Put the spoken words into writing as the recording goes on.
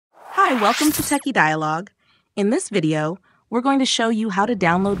Hi, welcome to Techie Dialogue. In this video, we're going to show you how to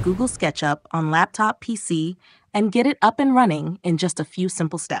download Google SketchUp on laptop, PC, and get it up and running in just a few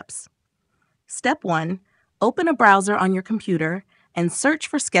simple steps. Step 1. Open a browser on your computer and search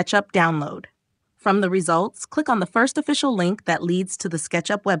for SketchUp Download. From the results, click on the first official link that leads to the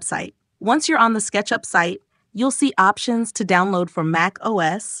SketchUp website. Once you're on the SketchUp site, you'll see options to download for Mac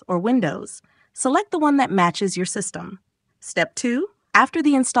OS or Windows. Select the one that matches your system. Step 2. After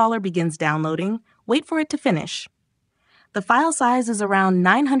the installer begins downloading, wait for it to finish. The file size is around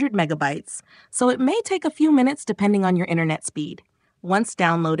 900 megabytes, so it may take a few minutes depending on your internet speed. Once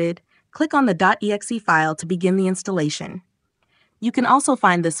downloaded, click on the .exe file to begin the installation. You can also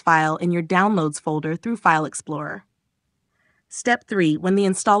find this file in your Downloads folder through File Explorer. Step 3. When the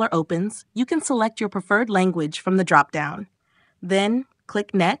installer opens, you can select your preferred language from the drop-down. Then,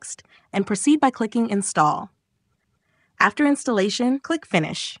 click Next and proceed by clicking Install. After installation, click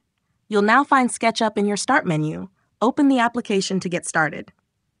Finish. You'll now find SketchUp in your Start menu. Open the application to get started.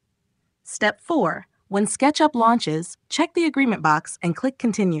 Step 4. When SketchUp launches, check the agreement box and click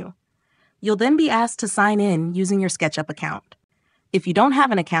Continue. You'll then be asked to sign in using your SketchUp account. If you don't have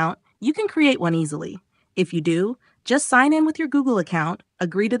an account, you can create one easily. If you do, just sign in with your Google account,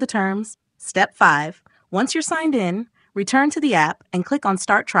 agree to the terms. Step 5. Once you're signed in, return to the app and click on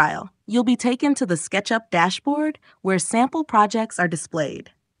Start Trial. You'll be taken to the SketchUp dashboard where sample projects are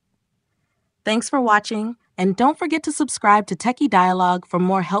displayed. Thanks for watching, and don't forget to subscribe to Techie Dialogue for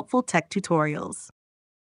more helpful tech tutorials.